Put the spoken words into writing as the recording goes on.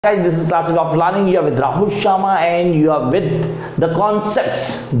Guys, this is Classic of Learning. You are with Rahul Sharma and you are with the concepts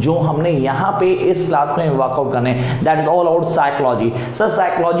जो हमने यहाँ पे इस class में वर्कआउट करने that is all about psychology. Sir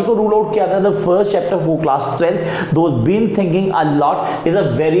psychology को rule out किया था the first chapter for class 12. Those been thinking a lot is a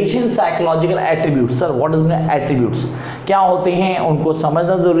variation psychological attributes. Sir what is attributes? क्या होते हैं उनको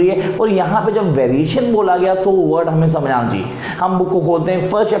समझना जरूरी है और यहाँ पे जब वेरिएशन बोला गया तो वर्ड हमें समझना चाहिए. हम बुक को खोलते हैं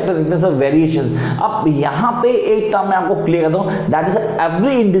फर्स्ट चैप्टर देखते हैं सर वेरिएशंस. अब यहाँ पे एक टर्म मैं आपको क्लियर करता हूँ that is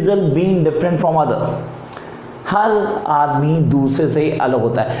every individual being different from other. हर आदमी दूसरे से अलग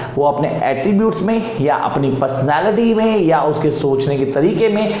होता है, वो अपने एट्रीब्यूट्स में या अपनी पर्सनालिटी में या उसके सोचने के तरीके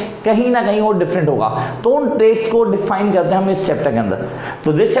में कहीं ना कहीं वो डिफरेंट होगा. तो उन ट्रेट्स को डिफाइन करते हैं हम इस चैप्टर के अंदर.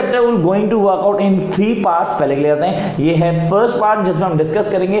 तो this chapter will going to work out in 3 parts. पहले क्लियर करते हैं, ये है फर्स्ट पार्ट जिसमें हम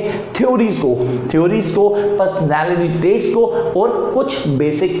डिस्कस करेंगे थ्योरीज को, पर्सनैलिटी ट्रेट्स को और कुछ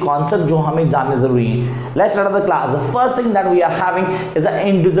बेसिक कॉन्सेप्ट जो हमें जानने जरूरी है. Let's start the class. The first thing that we are having is a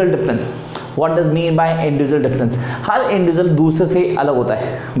individual difference. What does mean by individual difference? Her individual दूसरे से अलग होता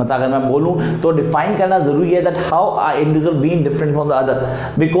है. मतलब अगर मैं बोलूँ तो डिफाइन करना जरूरी है that how a individual being different from the other,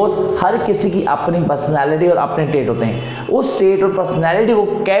 because हर किसी की अपनी पर्सनैलिटी और अपने ट्रेट होते हैं. उस ट्रेट और पर्सनैलिटी को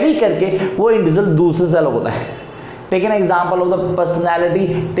कैरी करके वो इंडिविजुअल दूसरे से अलग होता है. Take an example of the personality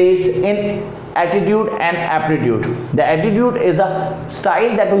traits in attitude and aptitude. The attitude is a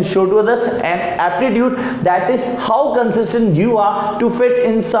style that will show to others, and aptitude that is how consistent you are to fit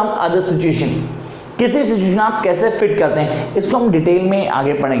in some other situation. किसी situation आप कैसे fit करते हैं इसको हम detail में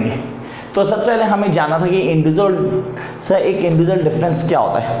आगे पढ़ेंगे. तो सबसे पहले हमें जानना था कि इंडिविजुअल से एक इंडिविजुअल डिफरेंस क्या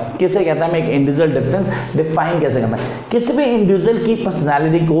होता है, किसे कहते हैं. हम एक इंडिविजुअल डिफरेंस डिफाइन कैसे करना है. किसी भी इंडिविजुअल की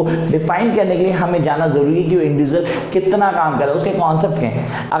पर्सनालिटी को डिफाइन करने के लिए हमें जानना जरूरी है कि वो इंडिविजुअल कितना काम कर रहा है, उसके कॉन्सेप्ट क्या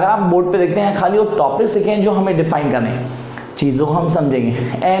हैं. अगर आप बोर्ड पे देखते हैं खाली वो टॉपिक्स लिखे हैं जो हमें डिफाइन करने हैं, चीज़ों को हम समझेंगे.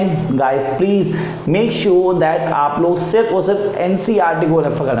 And guys please make sure that आप लोग सिर्फ और सिर्फ एनसीईआरटी को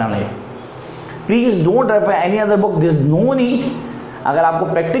रेफर करना है. Please don't refer any other book. There is no need. अगर आपको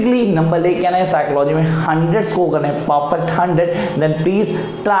प्रैक्टिकली नंबर लेके आना है साइकोलॉजी में 100 स्कोर करने हैं, perfect 100, then please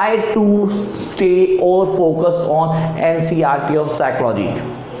try to stay और focus on NCERT of psychology.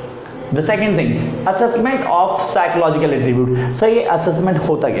 The second thing, assessment of psychological attribute. Sir ये असेसमेंट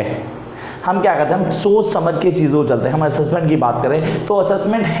होता क्या है? हम क्या करते हैं, हम सोच समझ के चीज़ों को चलते हैं. हम असेसमेंट की बात करें तो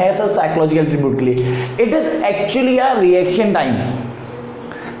असेसमेंट है सर साइकोलॉजिकल एट्रीब्यूट के लिए. It is actually a reaction time.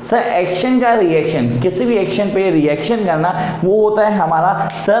 Sir action का रिएक्शन, किसी भी एक्शन पे रिएक्शन करना वो होता है हमारा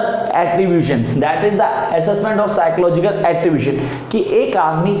sir attribution. That is the assessment of psychological attribution कि एक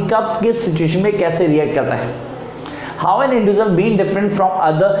आदमी कब किस सिचुएशन में कैसे रिएक्ट करता है. How an individual being different from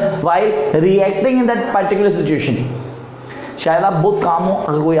other while reacting in that particular situation. शायद आप बहुत काम हो,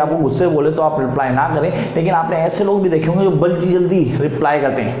 अगर कोई आपको गुस्से बोले तो आप रिप्लाई ना करें, लेकिन आपने ऐसे लोग भी देखे होंगे जो बड़ी जल्दी रिप्लाई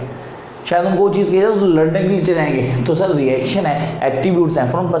करते हैं. शायद उनको वो चीज़ कही जाए तो लड़ने के लिए चले जाएंगे. तो सर रिएक्शन है, एट्रीब्यूट्स हैं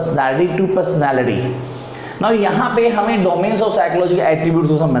from personality to personality. Now यहाँ पे हमें डोमेन्स ऑफ साइकोलॉजी के एट्रीब्यूट्स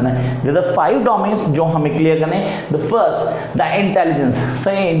को समझना है. देयर आर 5 डोमेन्स जो हमें क्लियर करने हैं. The first the intelligence.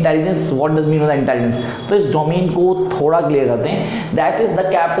 Sir intelligence what does mean by intelligence. तो इस डोमेन को थोड़ा क्लियर करते हैं. That is the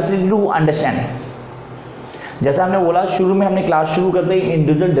capacity to understand. जैसा हमने बोला शुरू में, हमने क्लास शुरू करते ही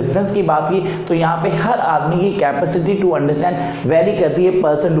इंडिविजुअल डिफरेंस की बात की, तो यहाँ पे हर आदमी की कैपेसिटी टू अंडरस्टैंड वेरी करती है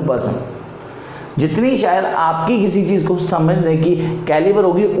पर्सन टू पर्सन. जितनी शायद आपकी किसी चीज़ को समझने की कैलिबर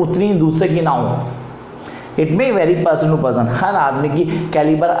होगी उतनी दूसरे की ना हो. It may very person to person. हर आदमी की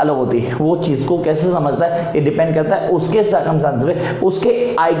कैलिबर अलग होती है. वो चीज़ को कैसे समझता है ये डिपेंड करता है उसके सर्कमस्टेंस पे,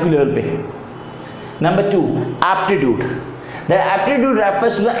 उसके आईक्यू लेवल पे. Number 2 aptitude. The aptitude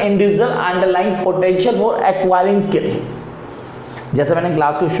refers to the individual underlying potential for acquiring skill. जैसे मैंने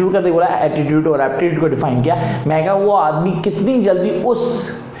क्लास को शुरू करते बोला एटीट्यूड और एप्टीट्यूड को डिफाइन किया. मैं कहा वो आदमी कितनी जल्दी उस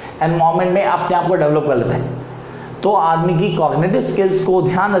एनवायरनमेंट में अपने आप को डेवलप कर लेता है. तो आदमी की कॉग्निटिव स्किल्स को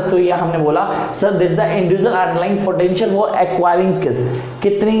ध्यान रखते हुए हमने बोला sir this the individual underlying potential for acquiring skills.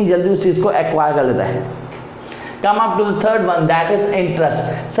 कितनी जल्दी उस चीज़ को एक्वायर कर लेता है. Come up to the third one, that is interest.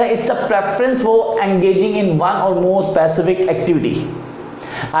 So it's a preference for engaging in one or more specific activity.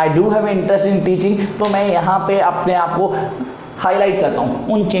 I do have interest in teaching. तो मैं यहाँ पे अपने आप को हाईलाइट करता हूँ,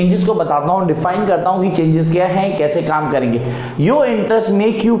 उन चेंजेस को बताता हूँ, डिफाइन करता हूँ कि चेंजेस क्या हैं, कैसे काम करेंगे. Your interest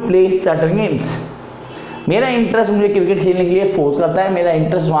make you play certain games. मेरा इंटरेस्ट मुझे क्रिकेट खेलने के लिए फोर्स करता है, मेरा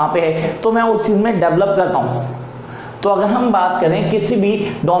इंटरेस्ट वहाँ पे है तो मैं उस चीज़ में डेवलप करता हूँ. तो अगर हम बात करें किसी भी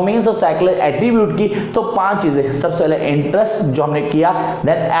डोमेन्स ऑफ साइकोलॉजी एट्रीब्यूट की तो 5 चीजें. सबसे पहले इंटरेस्ट जो हमने किया,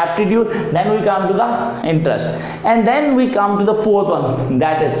 then aptitude, then we come to the interest, and then we come to the fourth one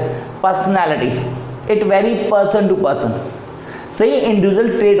that is personality. It very person to person. सही इंडिविजुअल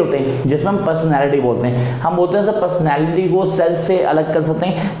ट्रेट होते हैं जिसमें हम पर्सनैलिटी बोलते हैं. हम बोलते हैं सर पर्सनैलिटी को सेल्फ से अलग कर सकते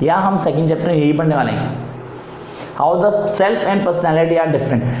हैं, या हम सेकंड चैप्टर में यही पढ़ने वाले हैं. How the self and personality are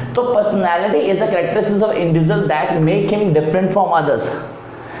different. तो personality is the characteristics of individual that make him different from others.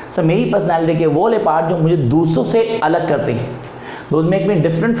 Sir मेरी पर्सनैलिटी के वो ले पार्ट जो मुझे दूसरों से अलग करते हैं, those make me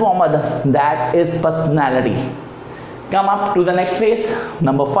different from others, that is personality. Come up to the next phase,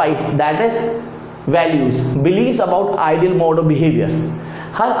 number 5, that is values, beliefs about ideal mode of behavior.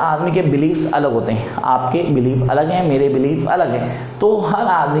 हर आदमी के बिलीव्स अलग होते हैं, आपके बिलीफ अलग हैं, मेरे बिलीफ अलग हैं, तो हर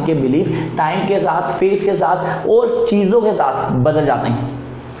आदमी के बिलीफ टाइम के साथ, फेज के साथ और चीज़ों के साथ बदल जाते हैं।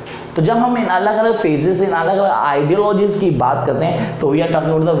 तो जब हम इन अलग अलग फेजेस, इन अलग अलग आइडियोलॉजीज की बात करते हैं, तो we are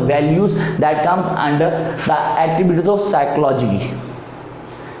talking about the values that comes under the activities of psychology.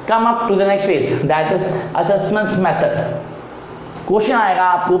 Come up to the next phase, that is assessment method. Question आएगा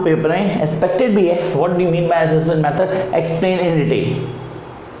आपको पेपर में, एक्सपेक्टेड भी है, what do you mean by assessment method, explain in detail.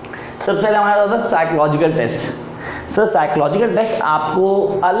 सबसे पहले हमारा होता है psychological test. Sir psychological test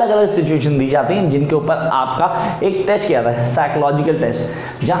आपको अलग अलग सिचुएशन दी जाती हैं जिनके ऊपर आपका एक टेस्ट किया जाता है, साइकोलॉजिकल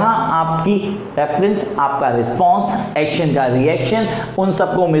टेस्ट, जहां आपकी रेफरेंस, आपका रिस्पॉन्स, एक्शन का रिएक्शन, उन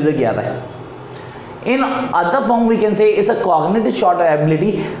सबको मेजर किया जाता है। In other form we can say it's a cognitive short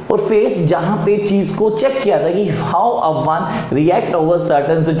ability और फेस, जहां पे चीज को चेक किया था कि how a one react over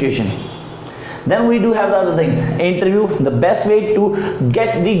certain situation. Then we do have the other things, interview, the best way to get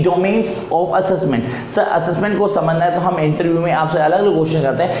the domains of assessment. Sir assessment को समझना है तो हम इंटरव्यू में आपसे अलग अलग क्वेश्चन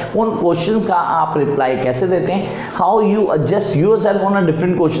करते हैं, उन क्वेश्चंस का आप रिप्लाई कैसे देते हैं, how you adjust yourself on a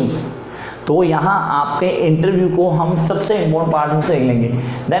different questions. तो यहाँ आपके इंटरव्यू को हम सबसे इंपॉर्टेंट पार्ट में से लेंगे।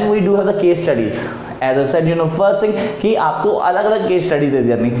 Then we do have the case studies, as I said, you know first thing कि आपको अलग अलग केस स्टडीज दे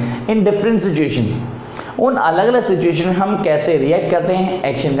जाती हैं इन डिफरेंट सिचुएशन। उन अलग अलग सिचुएशन में हम कैसे रिएक्ट करते हैं,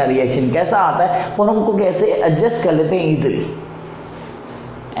 एक्शन का रिएक्शन कैसा आता है और हमको कैसे एडजस्ट कर लेते हैं easily.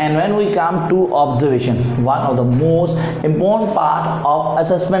 And when we come to observation, one of the most important part of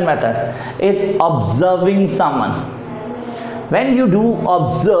assessment method is observing someone. When you do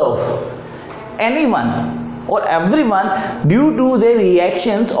observe anyone और everyone due to their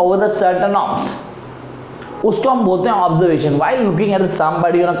reactions over the certain norms, उसको हम बोलते हैं observation. While looking at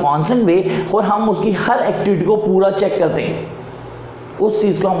somebody in a constant वे, और हम उसकी हर activity को पूरा चेक करते हैं, उस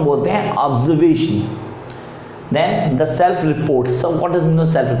चीज को हम बोलते हैं observation. Then the self report. So what is mean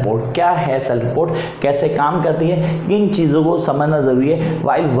self report, क्या है सेल्फ रिपोर्ट, कैसे काम करती है, किन चीज़ों को समझना जरूरी है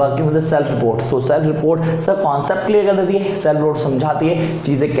while working with the self report. तो self report sir concept clear कर देती है, सेल्फ रिपोर्ट समझाती है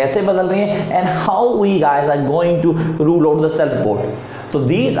चीज़ें कैसे बदल रही हैं, and how we guys are going to rule out the self report. तो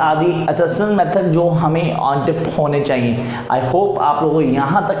these are the assessment method जो हमें ऑन टिप होने चाहिए। आई होप आप लोगों को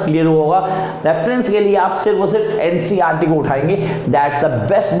यहाँ तक क्लियर होगा। रेफरेंस के लिए आप सिर्फ और सिर्फ एनसीईआरटी को उठाएंगे, that's the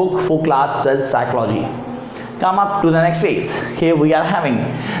best book for class 12 psychology. Come up to the next phase. Here we are having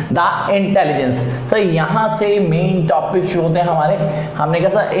the intelligence. Sir यहाँ से मेन टॉपिक शुरू होते हैं हमारे। हमने कहा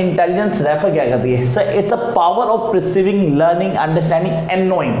सर इंटेलिजेंस रेफर क्या करती है, sir it's a power of perceiving, learning, understanding and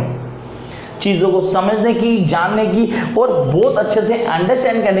knowing. चीज़ों को समझने की, जानने की और बहुत अच्छे से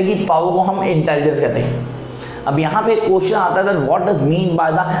अंडरस्टैंड करने की पावर को हम इंटेलिजेंस कहते हैं। अब यहाँ पे क्वेश्चन आता है what does mean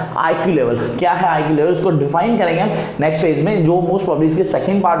by the IQ level, क्या है आईक्यू लेवल, उसको डिफाइन करेंगे हम नेक्स्ट फेज में, जो मोस्ट प्रोबेबली इसके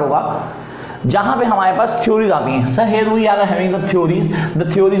सेकंड पार्ट होगा, जहां पे हमारे पास थ्योरीज आती हैं। Sir here we are having the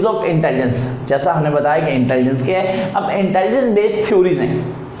theories of intelligence. जैसा हमने बताया कि इंटेलिजेंस क्या है, अब इंटेलिजेंस बेस्ड थ्योरीज हैं।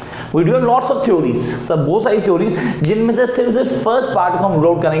 We do have lots of theories, sir बहुत सारी थ्योरीज, जिनमें से सिर्फ फर्स्ट पार्ट को हम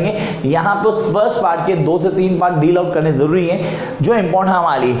रोड करेंगे। यहाँ पे उस फर्स्ट पार्ट के 2 से 3 पार्ट डील आउट करने जरूरी है जो इंपॉर्टेंट है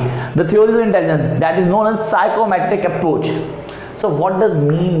हमारे लिए। The theories of intelligence that is known as psychometric approach. So what does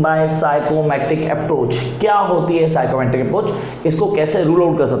mean by psychometric approach? क्या होती है psychometric approach? इसको कैसे रूल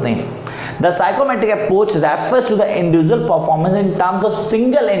आउट कर सकते हैं? The psychometric approach refers to the individual performance in terms of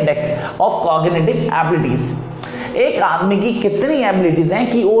single index of cognitive abilities. एक आदमी की कितनी एबिलिटीज हैं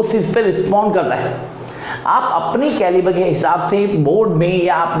कि वो उस चीज पे रिस्पॉन्ड करता है। आप अपनी कैलिबर के हिसाब से बोर्ड में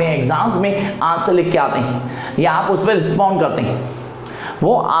या अपने एग्जाम्स में आंसर लिख के आते हैं या आप उस पर रिस्पॉन्ड करते हैं,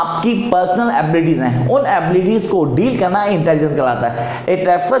 वो आपकी पर्सनल एबिलिटीज हैं। उन एबिलिटीज को डील करना इंटेलिजेंस कहलाता है। It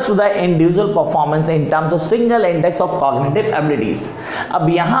refers to the individual performance in terms of single index of cognitive abilities. अब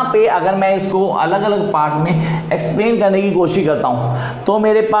यहाँ पे अगर मैं इसको अलग अलग पार्ट्स में एक्सप्लेन करने की कोशिश करता हूँ तो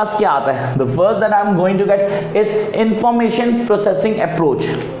मेरे पास क्या आता है, the first that I am going to get is information processing approach.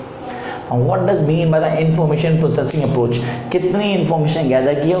 What does mean by the information processing approach, कितनी इंफॉर्मेशन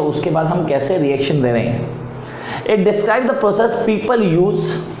गैदर की है, उसके बाद हम कैसे रिएक्शन दे रहे हैं। It describes the process people use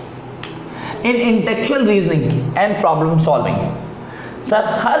in intellectual reasoning and problem solving. Sir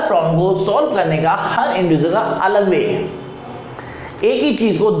her problem को सॉल्व करने का हर इंडिविजुअल का अलग वे है। एक ही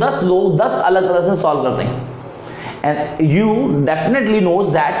चीज को 10 लोग 10 अलग तरह से सॉल्व करते हैं। And you definitely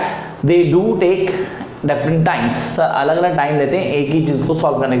knows that they do take different times, sir अलग अलग टाइम लेते हैं एक ही चीज़ को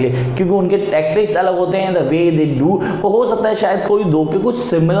सॉल्व करने के लिए, क्योंकि उनके टैक्टिक्स अलग होते हैं, द वे दे डू। हो सकता है शायद कोई दो के कुछ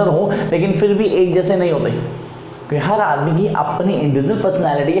सिमिलर हो लेकिन फिर भी एक जैसे नहीं होते, क्योंकि हर आदमी की अपनी इंडिविजुअल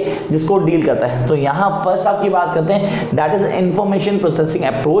पर्सनैलिटी है जिसको डील करता है। तो यहाँ फर्स्ट आपकी बात करते हैं, that is information processing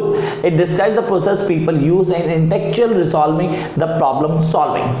approach. It describe the process people use in intellectual resolving the problem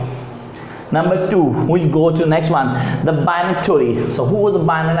solving. Number 2, we go to next one, the Binet theory. So who was the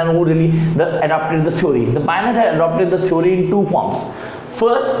Binet and who really adopted the theory? The Binet had adopted the theory in two forms.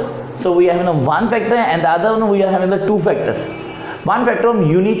 First, so we are having a one factor and the other one we are having the two factors. One factor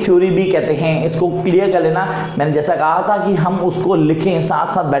हम unique theory भी कहते हैं, इसको clear कर लेना। मैंने जैसा कहा था कि हम उसको लिखें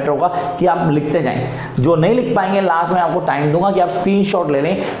साथ साथ, बेटर होगा कि आप लिखते जाएं। जो नहीं लिख पाएंगे लास्ट में आपको टाइम दूंगा कि आप स्क्रीनशॉट ले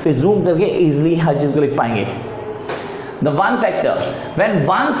लें, फिर जूम करके इजीली हर चीज़ को लिख पाएंगे। The one factor, when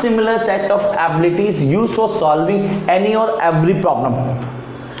one similar set of abilities used for solving any or every problem.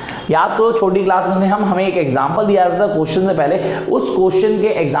 याद तो छोटी क्लास में हमें एक एग्जांपल दिया जाता था क्वेश्चन से पहले, उस क्वेश्चन के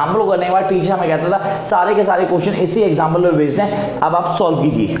एग्जांपल को करने के बाद टीचर हमें कहता था सारे के सारे क्वेश्चन इसी एग्जांपल में बेस्ड हैं, अब आप सॉल्व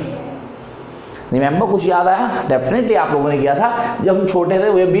कीजिए। रिमेंबर कुछ याद आया? डेफिनेटली आप लोगों ने किया था जब हम छोटे थे,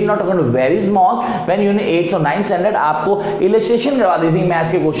 we have been not very small when you ने 8th और 9th स्टैंडर्ड, आपको इलस्ट्रेशन करवा दी थी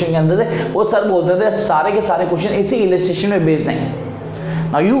मैथ्स के क्वेश्चन के अंदर से, वो सर बोलते थे सारे के सारे क्वेश्चन इसी इलस्ट्रेशन में बेस्ड हैं।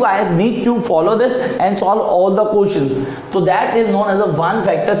 Now you guys need to follow this and solve all the questions. So that is known as a one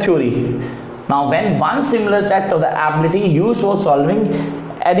factor theory. Now when one similar set of the ability used for solving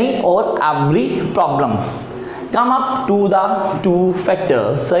any or every problem come up to the two factor.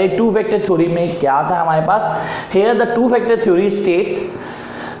 So ये two factor theory में क्या था हमारे पास? Here the two factor theory states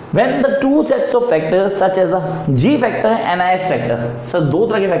when the two sets of factors such as the G factor and S factor, sir दो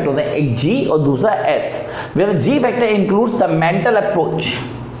तरह के factor होते हैं, एक G और दूसरा S, where the G factor includes the mental approach,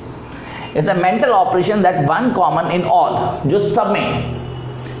 it's a mental operation that one common in all, जो सब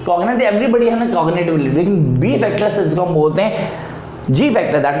में cognitive everybody है ना cognitive, लेकिन B factor से जिसको हम बोलते हैं G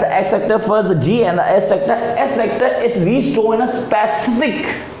factor, that's the X factor first, the G and the S factor. S factor is reached to in a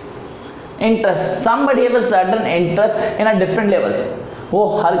specific interest, somebody have a certain interest in a different levels, वो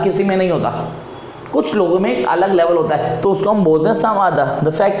हर किसी में नहीं होता, कुछ लोगों में एक अलग लेवल होता है, तो उसको हम बोलते हैं some other.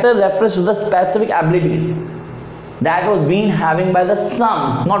 The factor refers to the specific abilities that was been having by the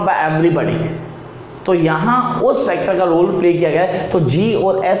some, not by everybody. तो यहाँ उस फैक्टर का रोल प्ले किया गया है। तो जी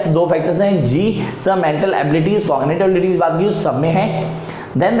और एस दो फैक्टर्स हैं, जी सब मेंटल एबिलिटीज कॉग्निटिव एबिलिटीज बात की सब में है,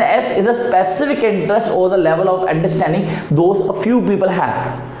 then the S is a specific interest और the level of understanding those a few people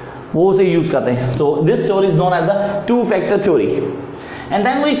have, वो उसे यूज करते हैं। तो this theory is known as a two factor theory. And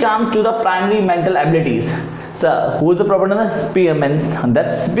then we come to the primary mental abilities. Sir, who is the proponent? Spearman. That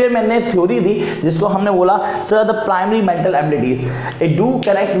Spearman ने theory दी जिसको हमने बोला sir the primary mental abilities. It do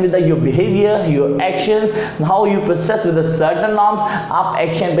connect with the your behavior, your actions, how you process with the certain norms. आप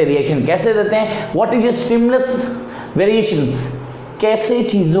action पे reaction कैसे देते हैं? What is your stimulus variations? कैसे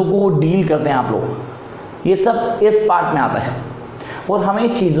चीज़ों को डील करते हैं आप लोग? ये सब इस पार्ट में आता है और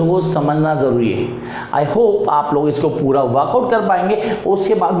हमें चीज़ों को समझना ज़रूरी है। आई होप आप लोग इसको पूरा वर्कआउट कर पाएंगे,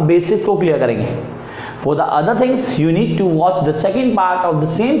 उसके बाद बेसिक को क्लियर करेंगे। For the other things you need to watch the second part of the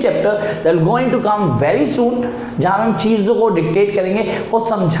same chapter that going to come very soon, जहाँ हम चीज़ों को डिक्टेट करेंगे और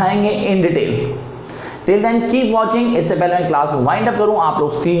समझाएंगे in detail. Till then keep watching. इससे पहले मैं क्लास को वाइंड अप करूँ, आप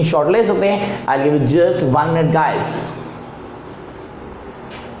लोग स्क्रीनशॉट ले सकते हैं। I give you just 1 minute guys.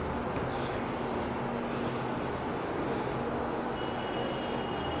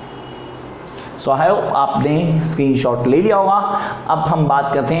 So I hope आपने स्क्रीनशॉट ले लिया होगा। अब हम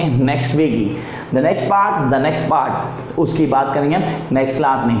बात करते हैं नेक्स्ट वे की, द नेक्स्ट पार्ट उसकी बात करेंगे हम नेक्स्ट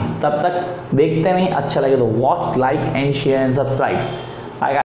क्लास में। तब तक देखते नहीं, अच्छा लगे तो watch, like and share and subscribe.